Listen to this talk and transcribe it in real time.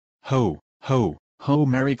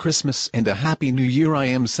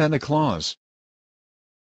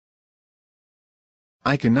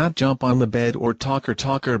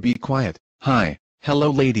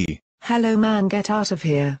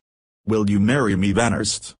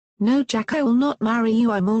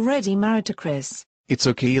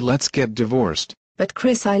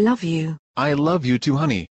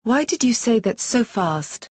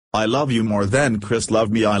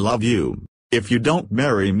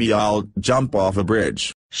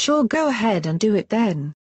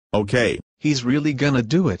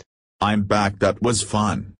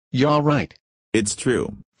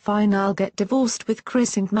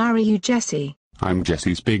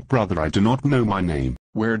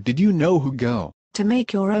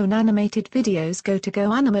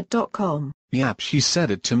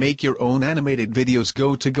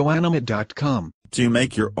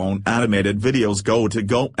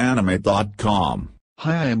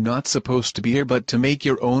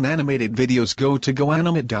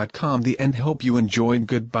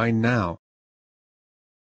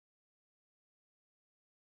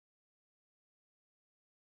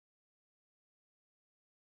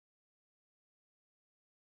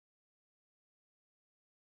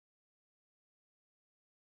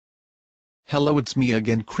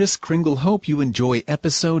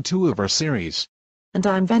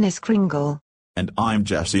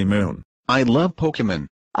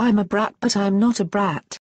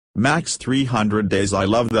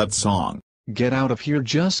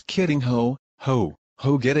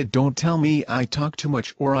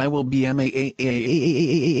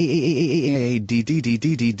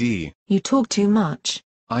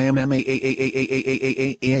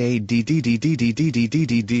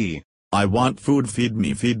ABCDDD. I want food, feed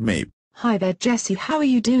me, feed me. Hi there Jesse, how are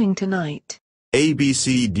you doing tonight? A B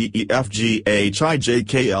C D E F G H I J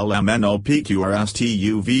K L M N O P Q R S T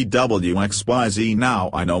U V W X Y Z. Now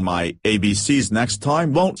I know my ABCs. Next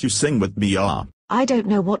time won't you sing with me? I don't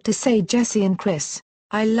know what to say Jesse and Chris.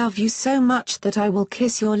 I love you so much that I will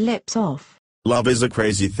kiss your lips off. Love is a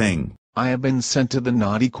crazy thing. I have been sent to the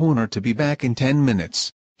naughty corner to be back in 10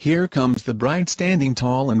 minutes. Here comes the bride standing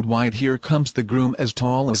tall and wide. Here comes the groom as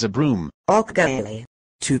tall as a broom. Okay.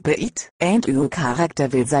 Type it, and your character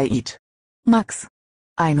will say it. Max.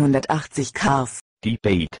 180 cars.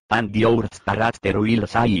 Type and your character will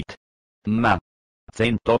say it. Ma.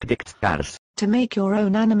 180 cars. To make your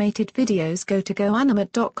own animated videos go to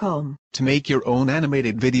goanimate.com. To make your own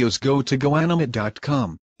animated videos go to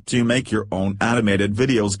goanimate.com. To make your own animated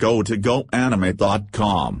videos go to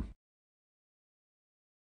goanimate.com.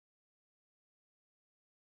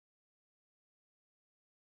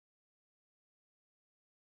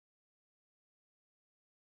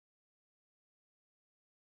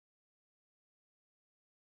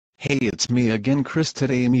 Hey, it's me again, Chris.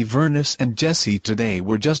 Today me, Vernus and Jesse. Today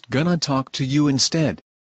we're just gonna talk to you instead.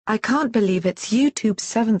 I can't believe it's YouTube's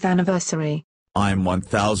 7th anniversary. I'm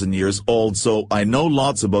 1000 years old, so I know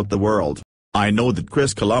lots about the world. I know that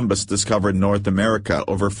Chris Columbus discovered North America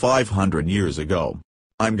over 500 years ago.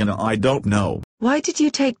 I don't know. Why did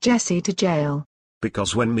you take Jesse to jail?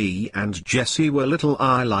 Because when me and Jesse were little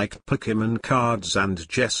I liked Pokemon cards and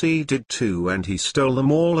Jesse did too, and he stole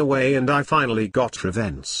them all away and I finally got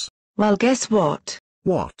revenge. Well, guess what?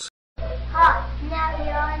 What? Ha! Now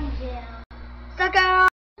you're in jail. Sucker!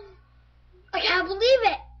 I can't believe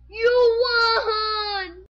it! You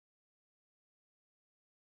won!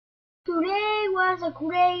 Today was a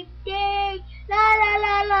great day. La la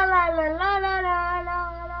la la la la la la la la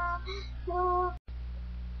la.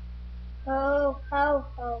 Ho ho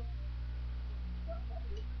ho.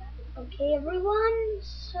 Okay, everyone.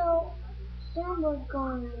 So then we're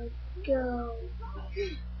gonna go.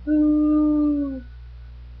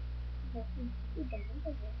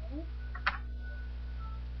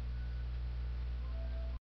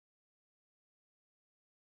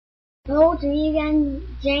 Hello to you again,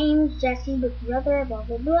 James, Jesse, with brother, blah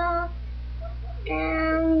blah blah.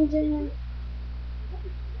 And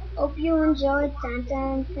hope you enjoyed Santa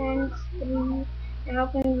and Friends 3. Now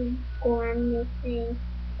can we go on with things,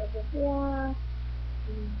 blah blah blah.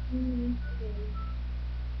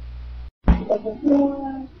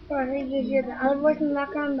 Sorry, you hear the other voice in the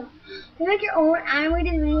background. To make your own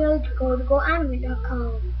animated videos, go to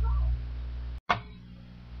goanimate.com.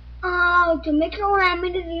 To make your own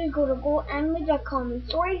animated videos, go to goanimate.com. And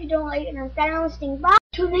sorry if you don't like it, and instead I'm listening back.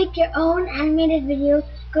 To make your own animated videos,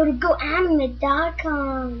 go to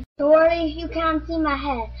goanimate.com. Sorry if you can't see my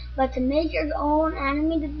head, but to make your own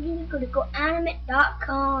animated videos, go to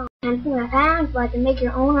goanimate.com. Can't see my hands, but to make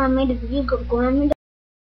your own animated videos, go to goanimate.com.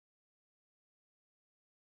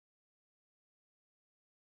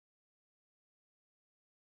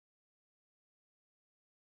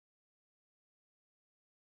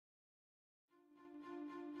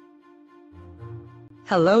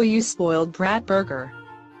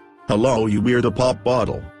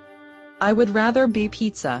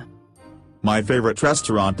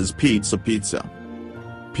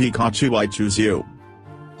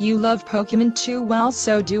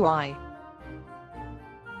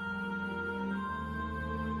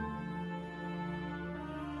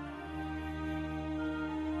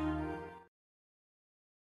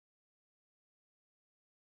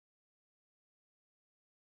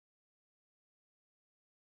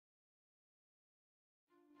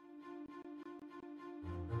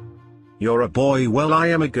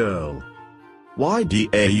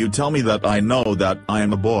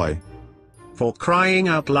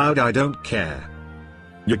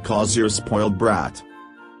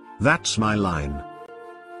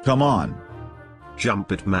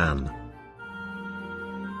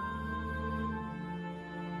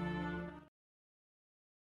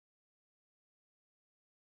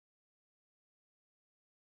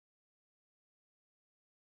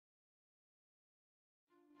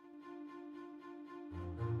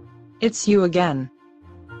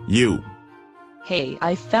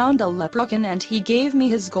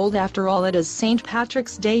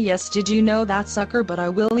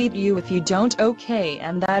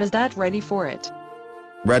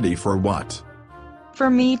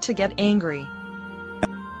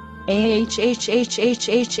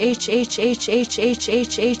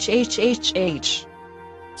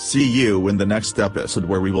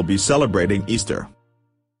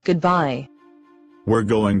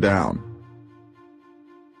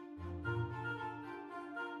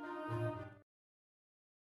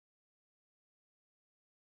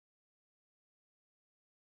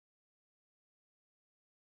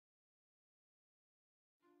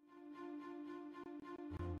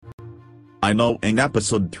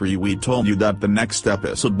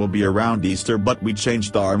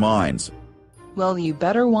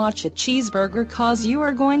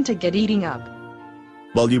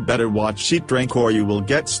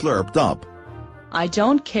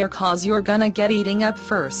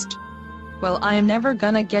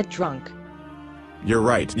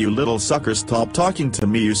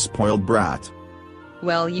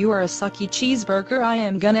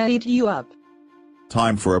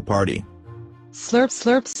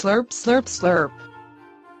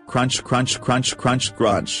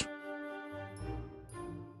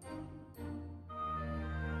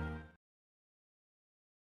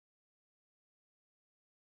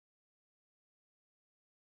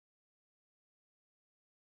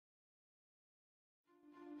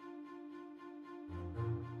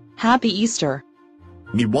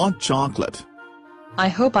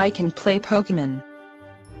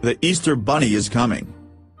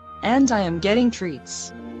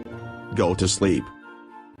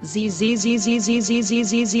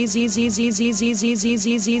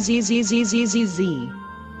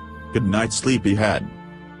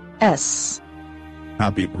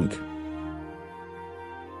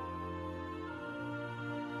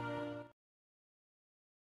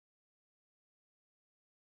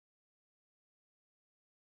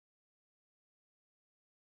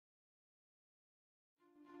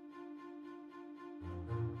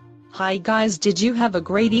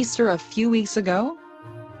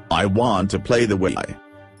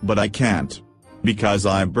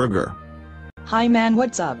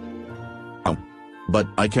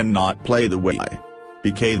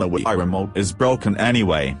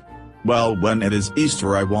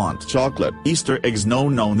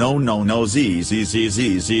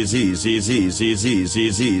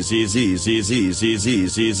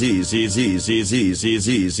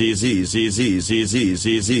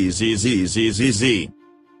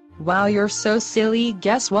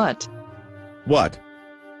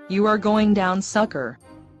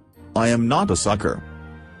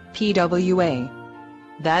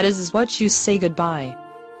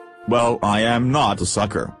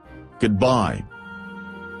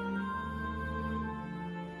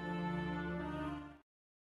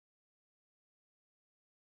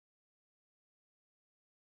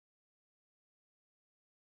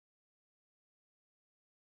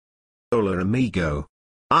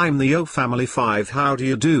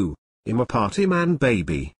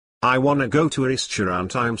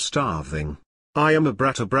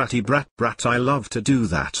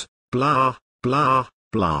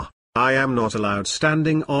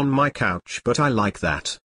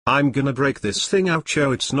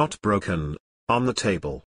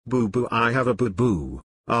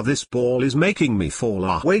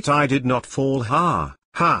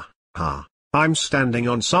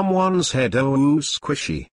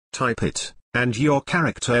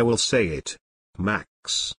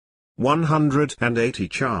 180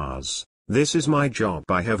 chars. This is my job.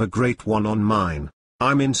 I have a great one on mine.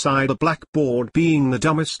 I'm inside a blackboard being the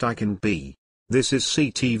dumbest I can be. This is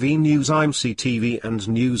CTV News. I'm CTV and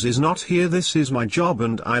news is not here. This is my job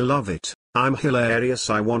and I love it. I'm hilarious.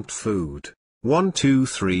 I want food. 1 2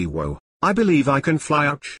 3 whoa. I believe I can fly.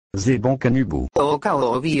 Ouch. Zebonkanubu.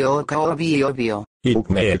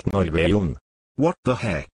 What the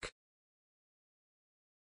heck?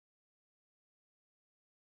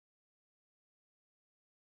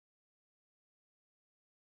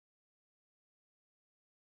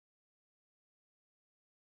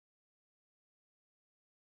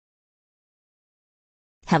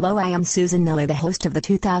 Hello, I am Susan Miller, the host of the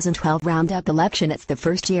 2012 Roundup election. It's the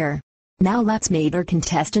first year. Now let's meet our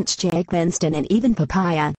contestants Jake Winston and Even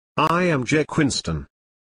Papaya. I am Jake Winston.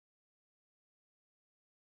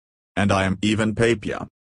 And I am Even Papaya.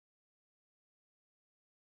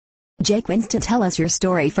 Jake Winston, tell us your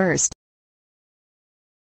story first.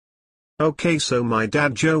 Okay, so my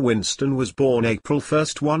dad Joe Winston was born April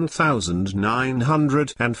 1st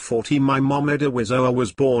 1940. My mom Eda Wizoa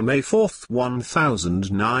was born May 4th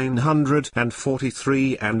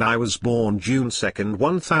 1943 and I was born June 2nd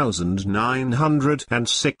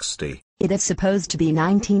 1960. It is supposed to be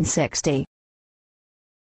 1960.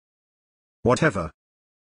 Whatever.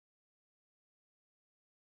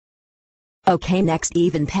 Okay, next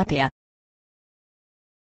Even Papaya.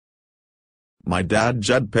 My dad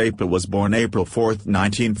Jed Papa was born April 4th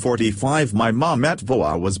 1945. My mom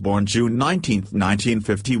Etvoa was born June 19th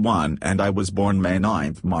 1951 and I was born May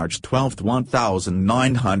 9th March 12th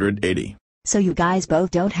 1980. So you guys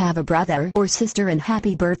both don't have a brother or sister, and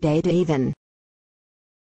happy birthday to Even.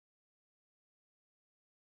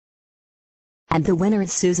 And the winner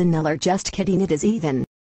is Susan Miller. Just kidding, it is Even.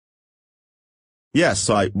 Yes,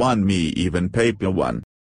 I won. Me Even Papa won.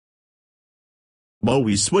 Well,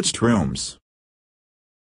 we switched rooms.